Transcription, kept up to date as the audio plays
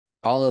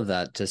all of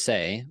that to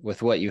say,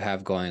 with what you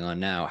have going on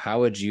now,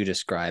 how would you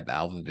describe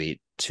ALVABEAT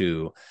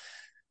to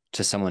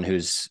someone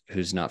who's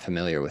not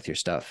familiar with your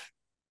stuff?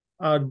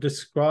 I'd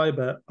describe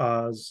it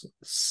as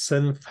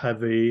synth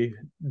heavy,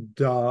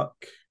 dark,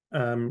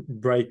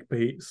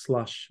 breakbeat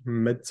slash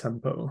mid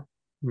tempo,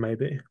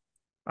 maybe.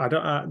 I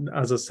don't,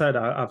 as I said,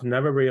 I've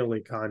never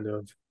really kind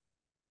of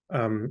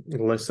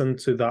listened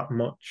to that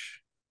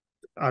much.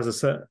 As I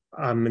said,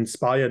 I'm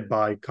inspired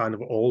by kind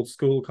of old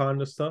school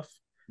kind of stuff.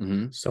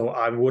 Mm-hmm. So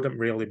I wouldn't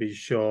really be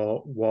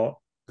sure what,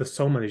 there's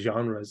so many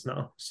genres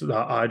now, so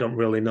that I don't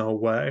really know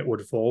where it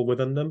would fall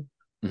within them.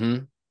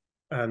 Mm-hmm.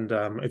 And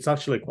it's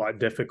actually quite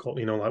difficult,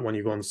 like when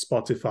you go on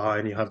Spotify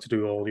and you have to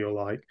do all your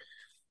like,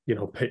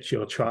 pitch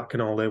your track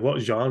and all that. What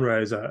genre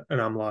is it?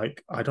 And I'm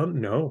like, I don't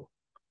know.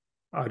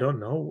 I don't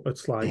know.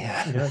 It's like,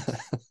 Yeah. yeah,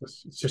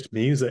 it's just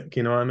music,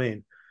 you know what I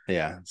mean?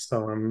 Yeah.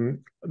 So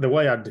the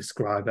way I'd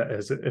describe it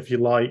is if you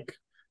like,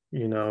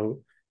 you know,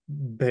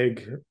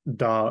 big,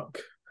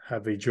 dark,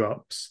 heavy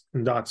drops,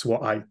 that's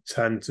what I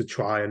tend to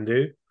try and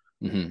do.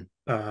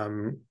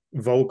 Mm-hmm.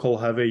 Vocal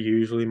heavy,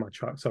 usually my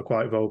tracks are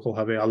quite vocal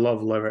heavy. I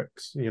love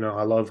lyrics,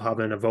 I love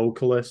having a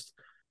vocalist.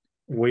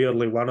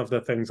 Weirdly, one of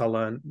the things I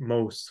learned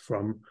most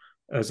from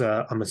is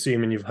I'm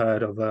assuming you've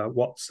heard of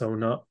What's So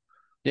Not.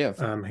 Yeah.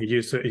 He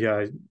used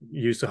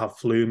to have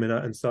Flume in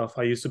it and stuff.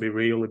 I used to be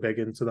really big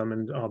into them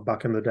and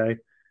back in the day.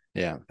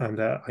 Yeah.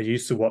 And I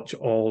used to watch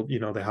all,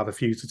 they have a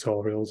few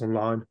tutorials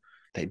online.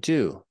 They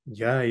do.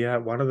 Yeah, yeah.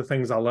 One of the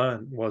things I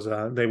learned was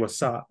they were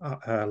sat at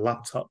a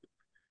laptop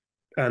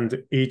and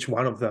each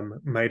one of them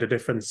made a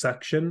different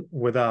section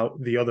without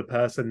the other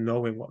person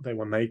knowing what they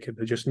were making.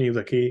 They just knew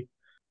the key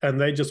and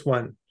they just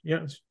went,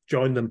 yeah,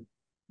 join them.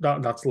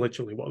 That's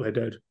literally what they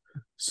did.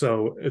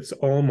 So it's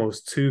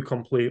almost two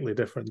completely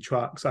different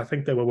tracks. I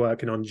think they were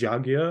working on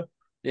Jaguar,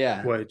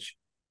 Yeah. which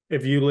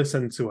if you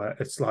listen to it,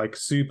 it's like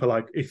super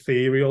like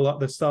ethereal at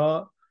the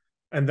start,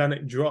 and then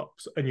it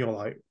drops, and you're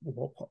like,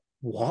 what?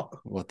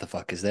 What the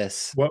fuck is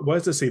this?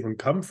 Where's this even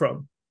come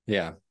from?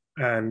 Yeah.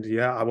 And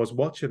yeah, I was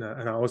watching it,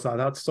 and I was like,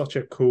 that's such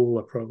a cool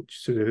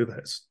approach to do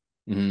this.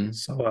 Mm-hmm.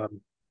 So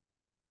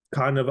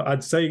kind of,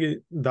 I'd say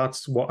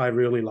that's what I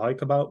really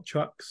like about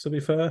tracks. To be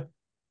fair,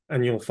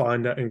 and you'll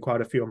find it in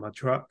quite a few of my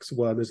tracks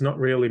where there's not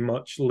really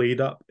much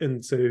lead up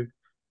into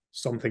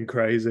something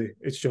crazy.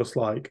 It's just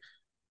like,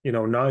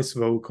 nice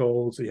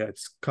vocals. Yeah,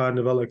 it's kind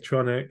of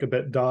electronic, a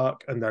bit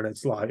dark, and then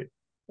it's like,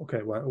 okay,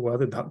 where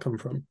did that come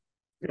from?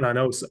 And I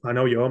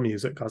know your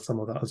music has some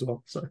of that as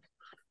well. So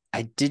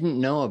I didn't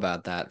know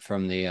about that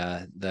from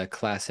the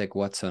classic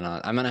What's So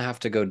Not. I'm gonna have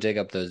to go dig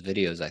up those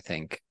videos, I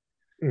think.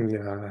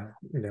 yeah,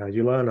 yeah,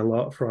 you learn a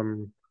lot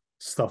from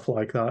stuff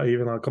like that,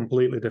 even like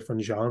completely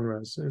different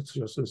genres.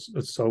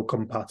 It's so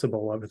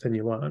compatible, everything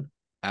you learn.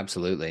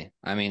 Absolutely.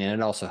 I mean, and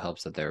it also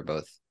helps that they're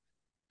both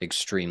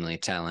extremely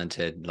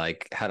talented,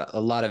 like had a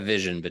lot of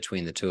vision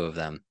between the two of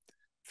them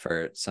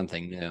for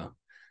something new.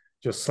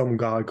 Just some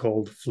guy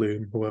called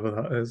Flume, whoever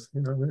that is,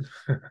 you know what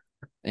I mean?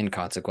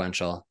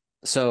 Inconsequential.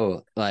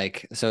 So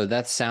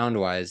that's sound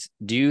wise.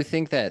 Do you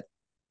think that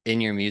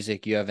in your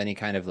music you have any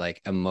kind of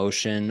like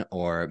emotion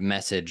or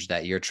message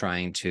that you're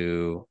trying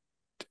to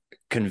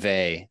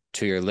convey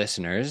to your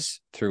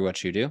listeners through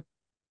what you do?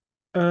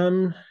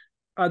 Um,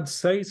 I'd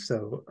say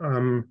so.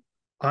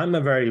 I'm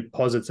a very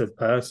positive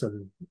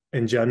person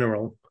in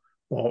general,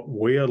 but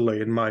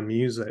weirdly in my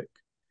music,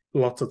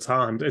 lots of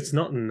times it's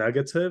not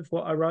negative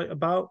what I write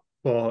about,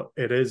 but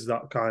it is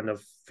that kind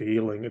of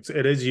feeling.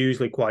 It is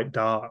usually quite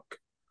dark.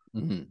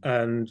 Mm-hmm.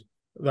 And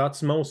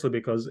that's mostly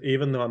because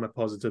even though I'm a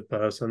positive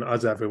person,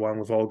 as everyone,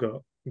 we've all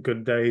got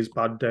good days,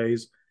 bad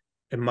days.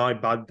 In my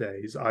bad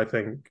days, I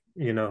think,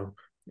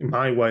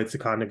 my way to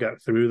kind of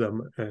get through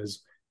them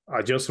is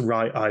I just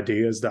write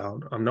ideas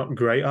down. I'm not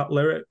great at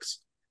lyrics,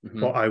 but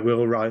Mm-hmm. I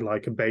will write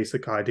like a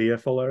basic idea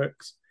for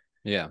lyrics.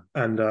 Yeah.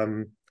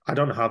 And I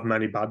don't have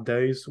many bad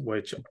days,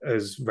 which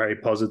is very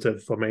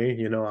positive for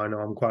me. I know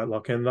I'm quite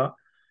lucky in that.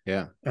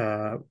 Yeah.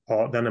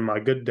 Or then in my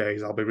good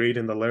days, I'll be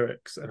reading the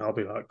lyrics and I'll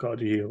be like, God,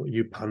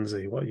 you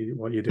pansy, what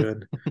you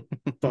doing?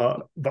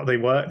 But they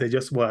work, they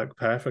just work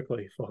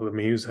perfectly for the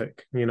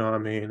music. You know what I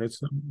mean?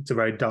 It's a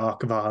very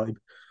dark vibe.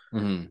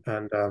 Mm-hmm.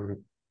 And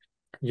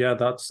yeah,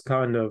 that's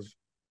kind of,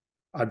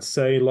 I'd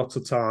say lots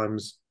of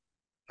times,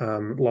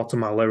 lots of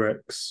my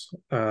lyrics,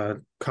 I'd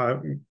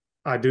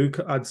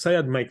say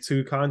I'd make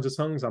two kinds of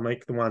songs. I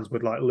make the ones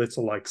with like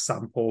little like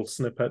sample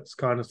snippets,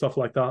 kind of stuff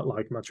like that,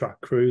 like my track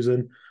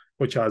Cruising,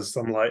 which has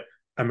some like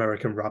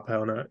American rap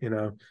on it.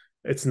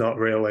 It's not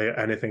really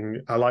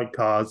anything. I like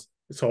cars.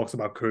 It talks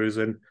about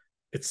cruising.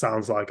 It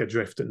sounds like a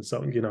drifting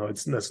song.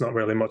 There's not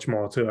really much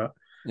more to it.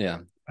 Yeah.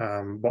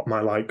 But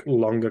my like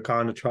longer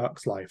kind of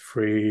tracks, like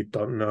Free,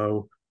 Don't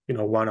Know,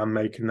 one I'm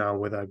making now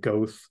with a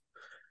Ghost,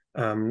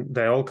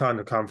 they all kind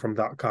of come from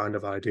that kind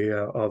of idea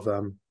of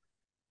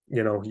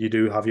you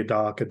do have your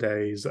darker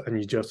days,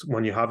 and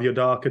when you have your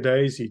darker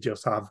days, you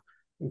just have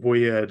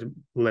weird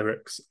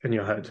lyrics in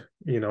your head,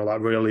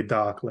 like really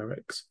dark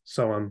lyrics.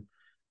 So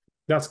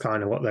that's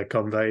kind of what they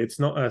convey. It's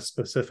not a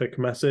specific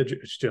message,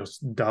 it's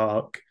just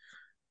dark,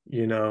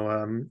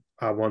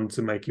 I want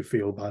to make you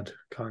feel bad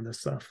kind of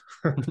stuff.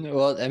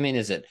 Well, I mean,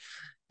 is it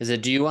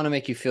do you want to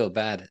make you feel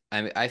bad?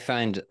 I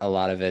find a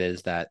lot of it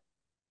is that,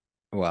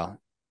 well,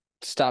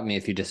 stop me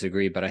if you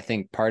disagree, but I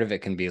think part of it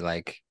can be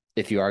like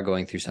if you are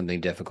going through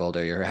something difficult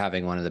or you're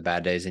having one of the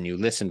bad days and you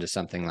listen to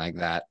something like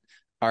that,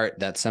 art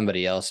that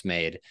somebody else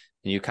made,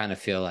 and you kind of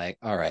feel like,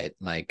 all right,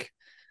 like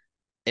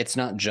it's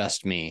not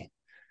just me.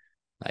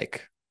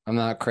 Like I'm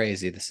not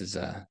crazy. This is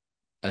a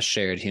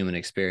shared human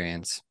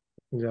experience.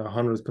 Yeah,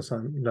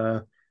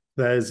 100%.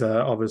 There's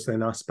obviously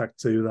an aspect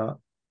to that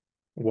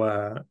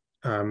where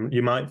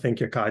you might think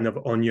you're kind of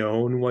on your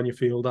own when you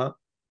feel that.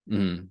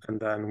 Mm. And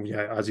then,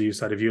 yeah, as you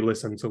said, if you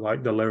listen to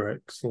like the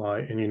lyrics,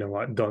 like, and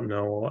like don't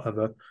know or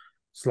whatever,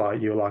 it's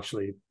like you'll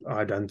actually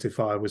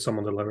identify with some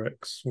of the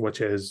lyrics,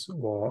 which is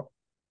what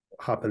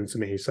happened to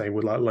me, say,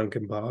 with like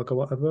Linkin Park or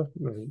whatever.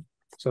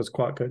 So it's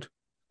quite good.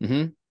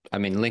 Hmm. I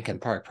mean, Linkin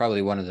Park,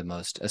 probably one of the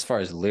most, as far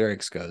as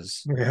lyrics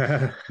goes,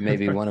 Yeah,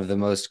 maybe one of the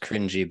most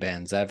cringy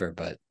bands ever,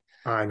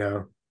 I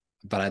know.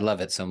 but I love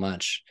it so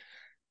much.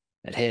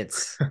 It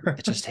hits.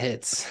 It just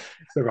hits.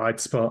 The right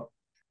spot.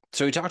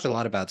 So we talked a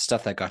lot about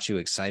stuff that got you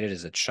excited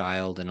as a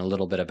child and a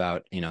little bit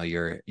about,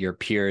 your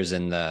peers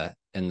in the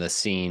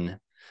scene.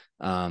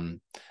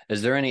 Um,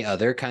 is there any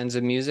other kinds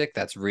of music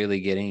that's really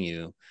getting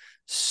you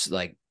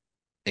like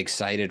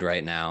excited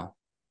right now?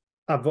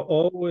 I've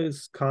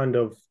always kind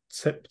of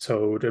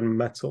tiptoed in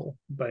metal,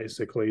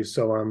 basically.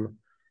 So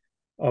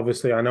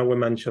obviously I know we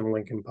mentioned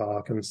Linkin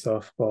Park and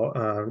stuff, but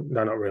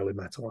they're not really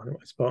metal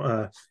anyways.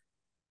 But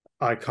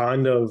I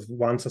kind of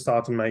once I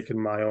started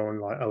making my own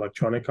like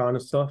electronic kind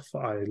of stuff,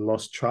 I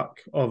lost track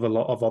of a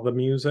lot of other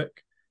music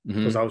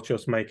because Hmm. I was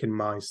just making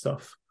my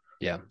stuff.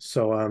 Yeah.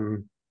 So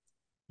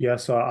yeah,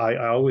 so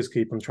I always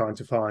keep on trying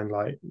to find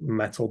like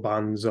metal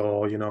bands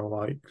or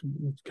like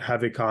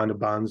heavy kind of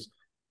bands.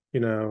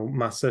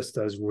 My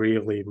sister's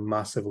really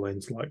massively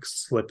into like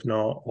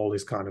Slipknot, all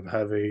this kind of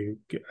heavy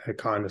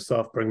kind of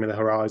stuff. Bring Me the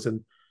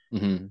Horizon,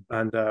 Hmm.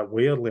 and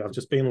weirdly, I've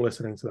just been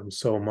listening to them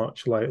so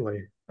much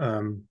lately.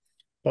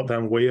 But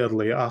then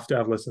weirdly, after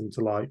I've listened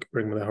to like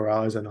Bring Me the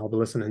Horizon, I'll be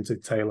listening to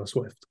Taylor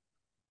Swift.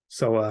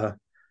 So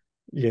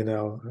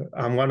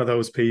I'm one of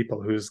those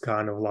people who's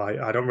kind of like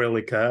I don't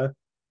really care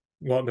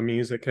what the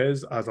music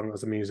is as long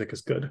as the music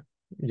is good.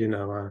 You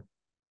know, uh,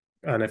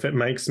 and if it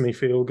makes me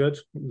feel good,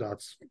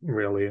 that's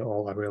really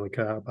all I really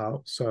care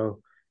about. So,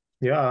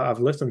 yeah,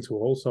 I've listened to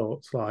all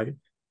sorts, like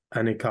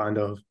any kind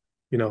of,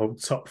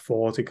 top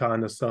 40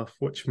 kind of stuff,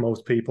 which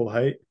most people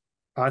hate.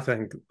 I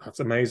think that's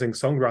amazing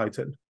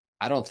songwriting.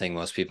 I don't think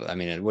most people, I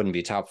mean, it wouldn't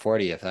be top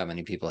 40 if that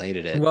many people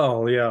hated it.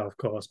 Well, yeah, of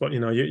course. But,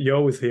 you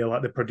always hear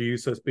like the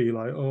producers be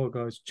like, oh,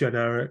 guys,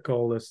 generic,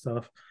 all this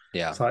stuff.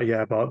 Yeah. It's like,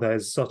 yeah, but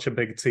there's such a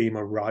big team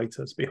of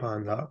writers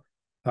behind that.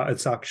 That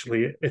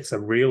it's a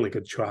really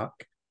good track.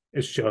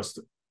 It's just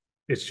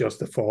it's just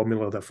the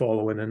formula they're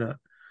following in it.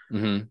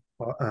 Hmm.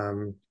 But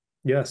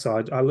yeah,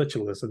 so I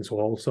literally listen to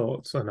all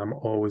sorts, and I'm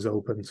always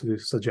open to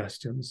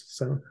suggestions.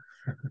 So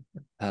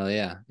Hell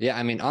yeah. Yeah.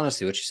 I mean,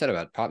 honestly, what you said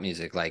about pop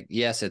music, like,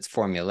 yes, it's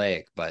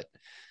formulaic, but,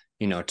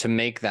 to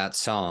make that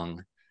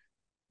song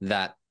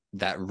that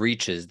that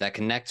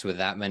connects with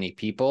that many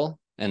people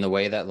and the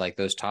way that like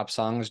those top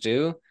songs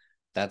do,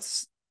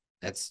 that's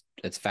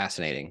it's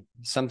fascinating.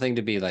 Something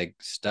to be like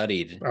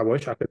studied. I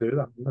wish I could do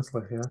that.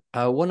 Honestly,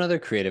 yeah. One other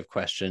creative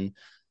question.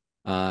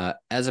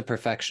 As a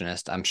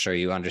perfectionist, I'm sure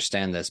you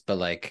understand this, but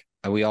like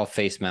we all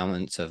face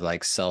moments of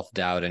like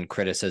self-doubt and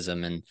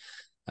criticism, and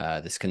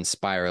this can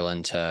spiral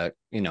into,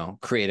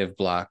 creative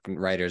block,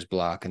 writer's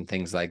block, and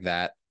things like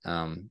that.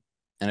 And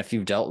if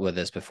you've dealt with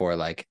this before,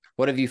 like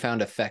what have you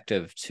found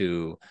effective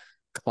to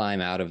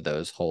climb out of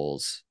those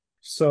holes?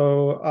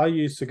 So I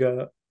used to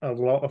get a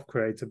lot of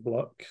creative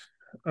block.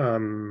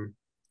 Um,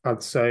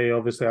 I'd say,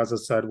 obviously, as I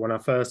said, when I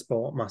first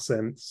bought my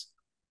synths,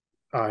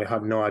 I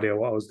had no idea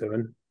what I was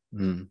doing.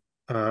 Mm.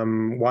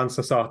 Once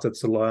I started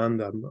to learn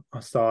them, I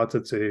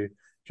started to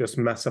just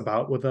mess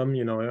about with them,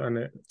 and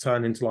it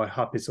turned into like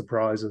happy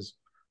surprises.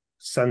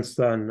 Since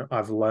then,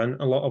 I've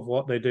learned a lot of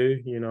what they do.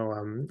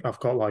 I've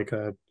got like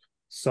a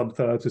sub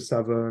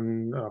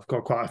 37. I've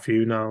got quite a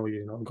few now.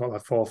 I've got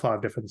like 4 or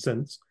 5 different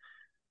synths.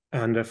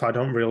 And if I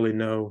don't really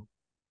know,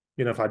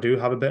 if I do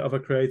have a bit of a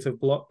creative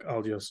block,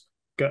 I'll just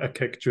get a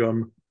kick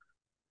drum,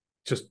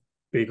 just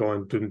be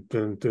going dun,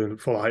 dun, dun,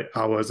 for like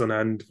hours on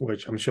end,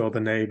 which I'm sure the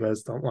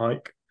neighbors don't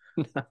like.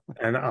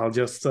 And I'll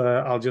just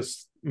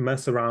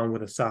mess around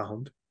with the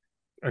sound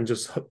and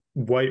just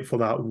wait for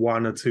that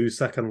 1 or 2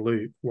 second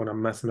loop when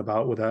I'm messing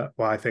about with it,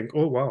 where I think,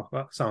 oh wow,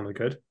 that sounded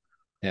good,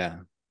 Yeah.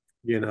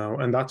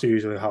 and that's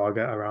usually how I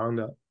get around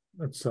it.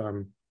 It's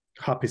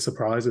happy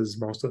surprises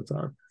most of the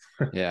time.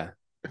 Yeah.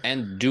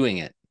 And doing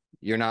it.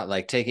 You're not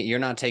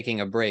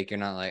taking a break. You're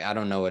not like, I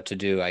don't know what to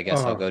do. I guess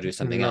I'll Oh go do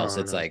something else.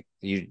 no, It's no. like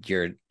you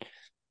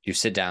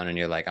sit down and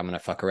you're like, I'm gonna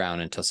fuck around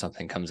until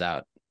something comes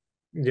out.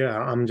 Yeah,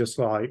 I'm just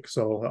like,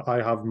 so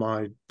I have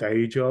my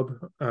day job,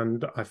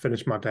 and I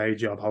finish my day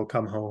job, I'll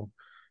come home.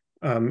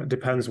 It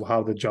depends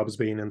how the job's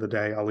been in the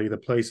day. I'll either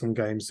play some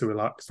games to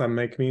relax and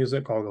make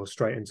music, or go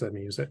straight into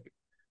music.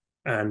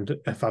 And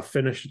if I've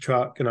finished a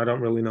track and I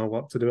don't really know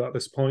what to do at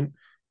this point,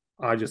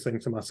 I just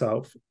think to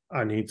myself,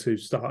 I need to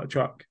start a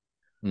track.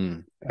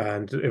 Mm,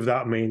 And if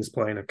that means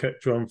playing a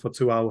kick drum for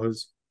 2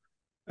 hours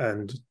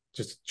and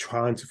just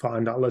trying to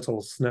find that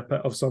little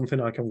snippet of something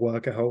I can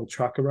work a whole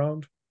track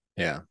around,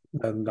 yeah.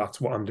 then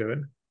that's what I'm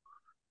doing.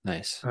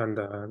 Nice. And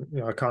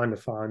I kind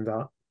of find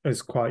that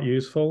is quite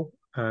useful.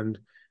 And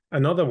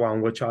another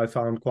one which I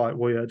found quite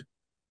weird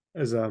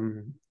is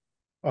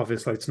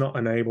obviously it's not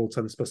an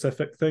Ableton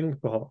specific thing,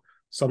 but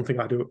something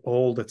I do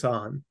all the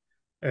time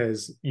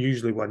is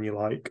usually when you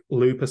like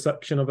loop a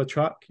section of a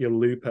track, you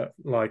loop it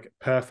like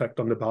perfect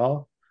on the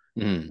bar.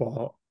 Mm,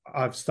 But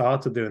I've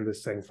started doing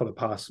this thing for the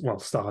past, well,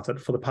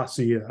 started for the past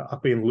year.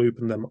 I've been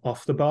looping them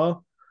off the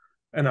bar,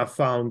 and I've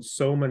found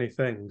so many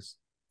things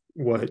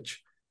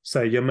which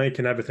say you're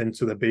making everything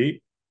to the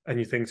beat, and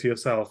you think to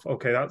yourself,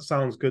 okay, that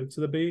sounds good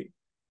to the beat,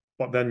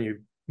 but then you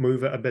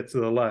move it a bit to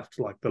the left,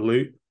 like the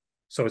loop.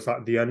 So it's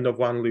like the end of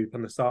one loop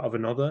and the start of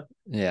another.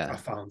 I yeah.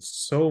 found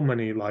so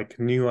many like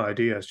new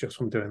ideas just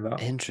from doing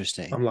that.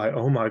 Interesting. I'm like,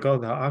 oh my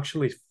God, that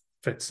actually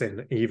fits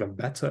in even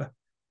better.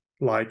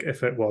 Like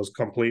if it was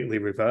completely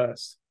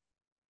reversed.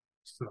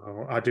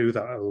 So I do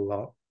that a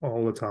lot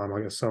all the time.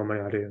 I get so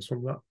many ideas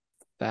from that.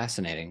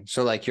 Fascinating.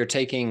 So like you're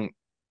taking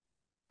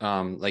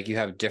like you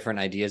have different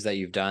ideas that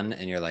you've done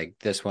and you're like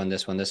this one,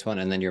 this one, this one,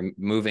 and then you're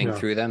moving Yeah.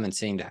 through them and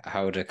seeing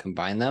how to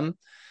combine them.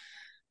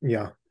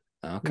 Yeah.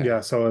 Okay. Yeah.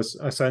 So it's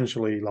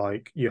essentially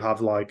like you have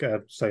like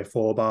a say a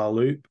 4 bar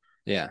loop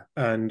Yeah.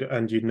 and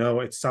you know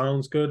it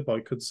sounds good, but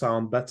it could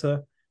sound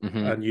better. Mm-hmm.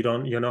 And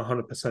you're not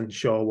 100%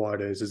 sure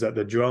what it is. Is that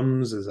the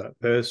drums? Is that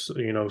this?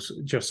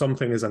 Just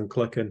something isn't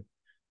clicking.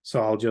 So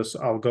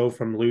I'll go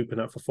from looping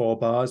it for 4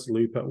 bars,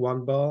 loop at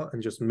 1 bar,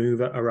 and just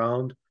move it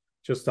around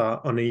just at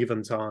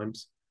uneven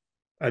times.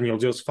 And you'll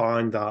just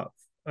find that,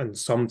 and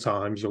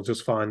sometimes you'll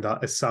just find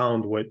that a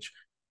sound which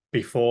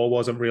before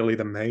wasn't really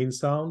the main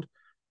sound,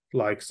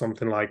 like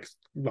something like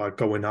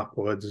going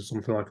upwards or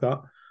something like that.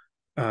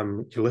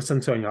 You listen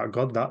to it and you're like,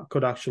 God, that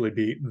could actually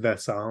be the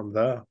sound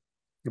there.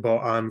 But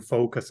I'm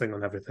focusing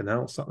on everything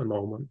else at the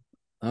moment.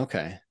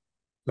 Okay.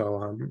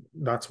 So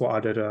that's what I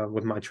did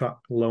with my track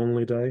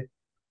Lonely Day,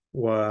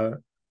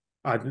 where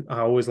I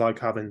always like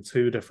having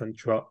two different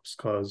drops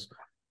because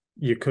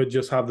you could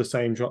just have the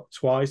same drop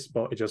twice,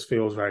 but it just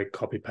feels very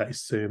copy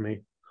paste to me.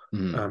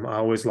 Mm. I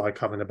always like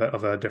having a bit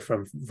of a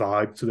different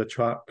vibe to the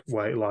track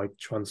where it like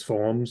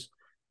transforms,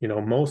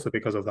 mostly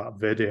because of that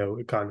video,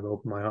 it kind of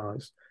opened my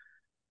eyes.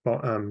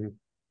 But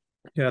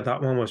yeah,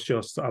 that one was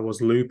just I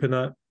was looping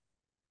it,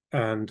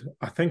 and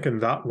I think in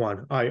that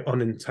one I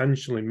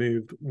unintentionally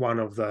moved one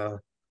of the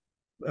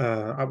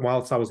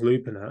whilst I was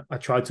looping it, I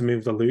tried to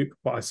move the loop,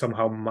 but I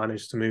somehow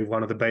managed to move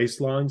one of the bass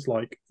lines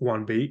like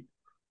one beat.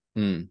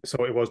 Mm.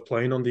 So it was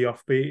playing on the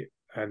offbeat,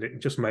 and it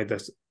just made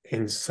this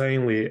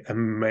insanely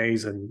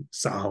amazing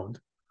sound.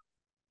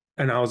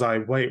 And I was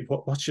like, wait,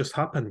 what's just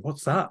happened?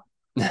 What's that?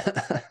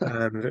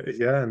 And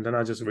yeah, and then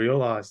I just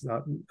realized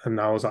that,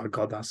 and I was like,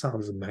 God, that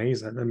sounds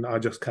amazing. And I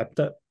just kept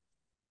it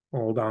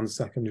all down the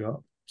second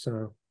drop.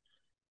 So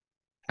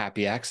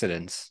Happy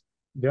accidents.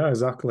 yeah,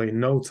 exactly.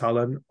 No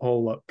talent,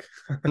 all luck.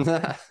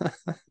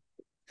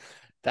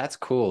 That's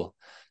cool.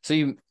 So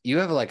you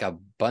have like a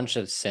bunch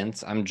of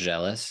synths. I'm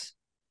jealous.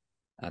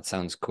 That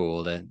sounds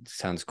cool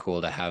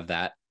to have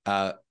that.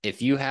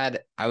 If you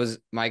had, I was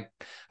going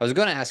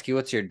to ask you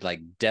what's your like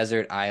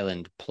desert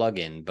island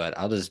plugin, but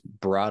I'll just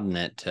broaden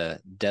it to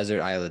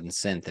desert island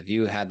synth. If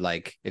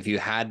you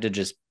had to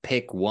just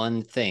pick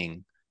one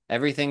thing,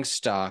 everything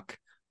stock,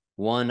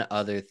 one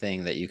other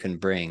thing that you can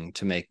bring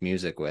to make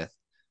music with,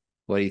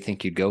 what do you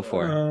think you'd go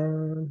for?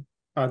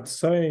 Uh, I'd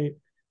say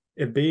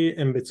it'd be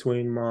in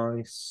between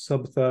my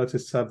sub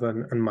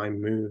 37 and my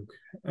Moog.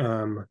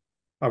 Um,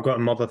 I've got a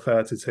Mother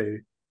 32.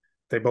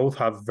 They both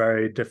have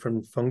very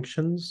different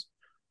functions.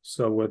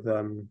 So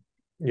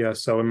yeah,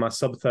 so in my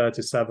sub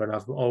 37,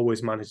 I've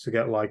always managed to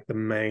get like the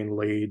main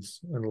leads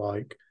and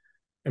like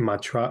in my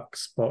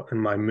tracks, but in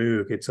my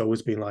Moog, it's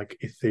always been like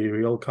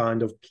ethereal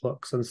kind of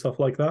plucks and stuff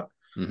like that.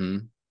 Mm-hmm.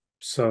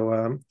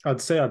 So I'd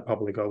say I'd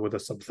probably go with a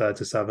sub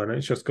 37.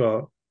 It's just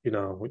got,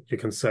 you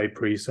can say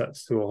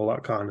presets to all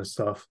that kind of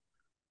stuff.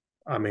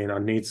 I mean, I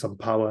need some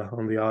power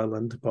on the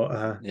island,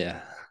 but Yeah.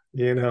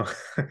 you know,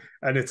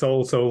 and it's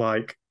also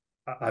like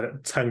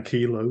 10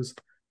 kilos,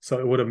 so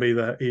it wouldn't be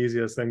the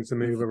easiest thing to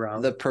move The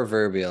around.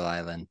 proverbial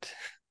island.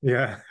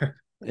 Yeah,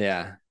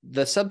 Yeah.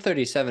 The sub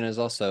 37 is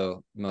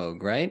also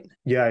Moog, right?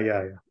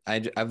 yeah.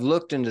 I've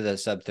looked into the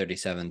sub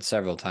 37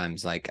 several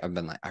times. Like I've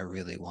been like, I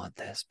really want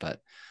this, but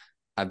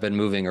I've been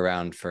moving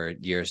around for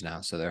years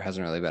now, so there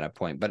hasn't really been a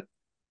point. But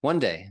one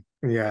day,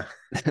 Yeah,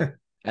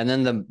 and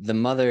then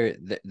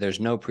there's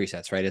no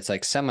presets, right? It's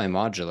like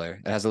semi-modular.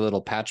 It has a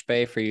little patch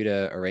bay for you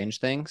to arrange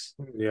things.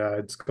 yeah.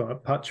 It's got a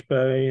patch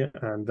bay,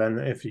 and then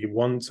if you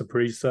want a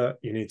preset,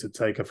 you need to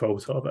take a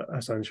photo of it,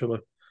 essentially,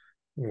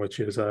 which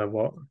is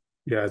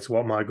it's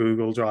what my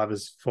Google Drive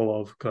is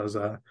full of. Because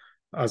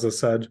as I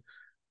said,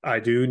 I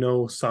do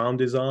know sound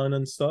design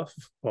and stuff,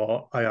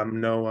 but I am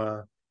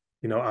no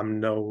I'm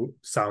no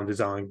sound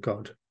design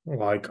god.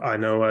 Like I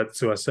know it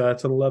to a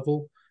certain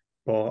level,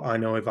 but I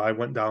know if I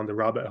went down the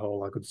rabbit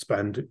hole, I could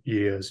spend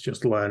years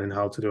just learning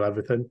how to do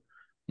everything.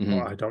 But Hmm.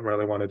 I don't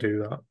really want to do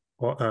that.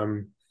 But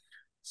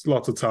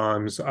lots of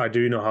times I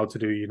do know how to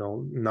do,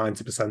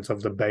 90%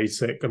 of the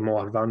basic and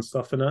more advanced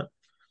stuff in it.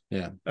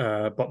 Yeah.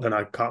 But then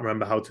I can't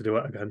remember how to do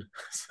it again.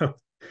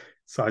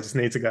 So I just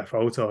need to get a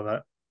photo of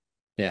it.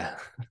 Yeah.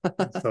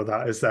 So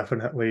that is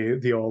definitely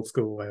the old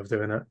school way of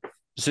doing it.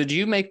 So do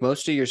you make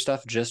most of your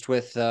stuff just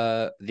with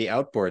the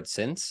outboard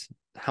synths?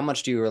 How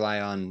much do you rely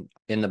on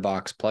in the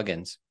box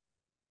plugins?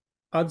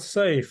 I'd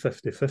say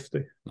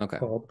 50-50, Okay.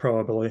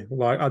 probably.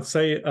 Like I'd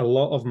say a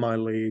lot of my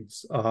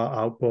leads are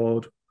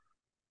outboard.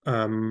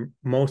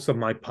 Most of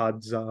my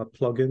pads are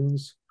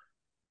plugins.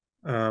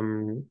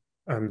 Um,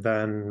 and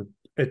then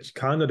it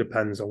kind of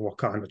depends on what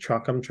kind of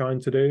track I'm trying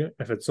to do.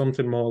 If it's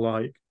something more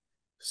like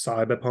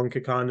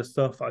cyberpunky kind of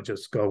stuff, I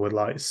just go with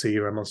like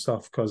Serum and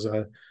stuff because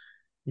I've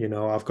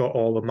got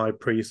all of my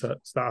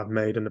presets that I've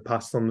made in the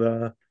past on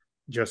there.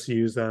 Just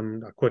use them,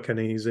 they're quick and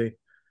easy.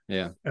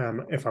 Yeah.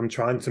 If I'm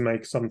trying to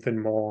make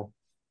something more,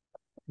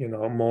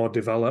 more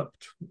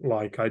developed,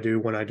 like I do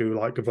when I do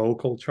like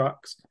vocal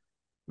tracks,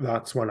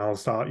 that's when I'll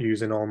start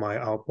using all my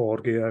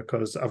outboard gear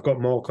because I've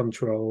got more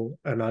control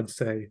and I'd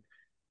say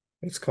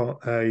it's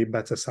got a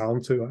better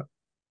sound to it.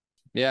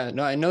 Yeah,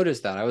 no, I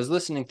noticed that. I was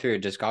listening through your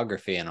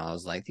discography and I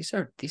was like,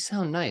 these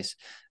sound nice.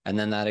 And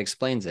then that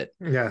explains it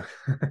Yeah.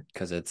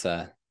 because it's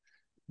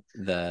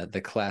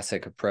the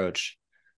classic approach.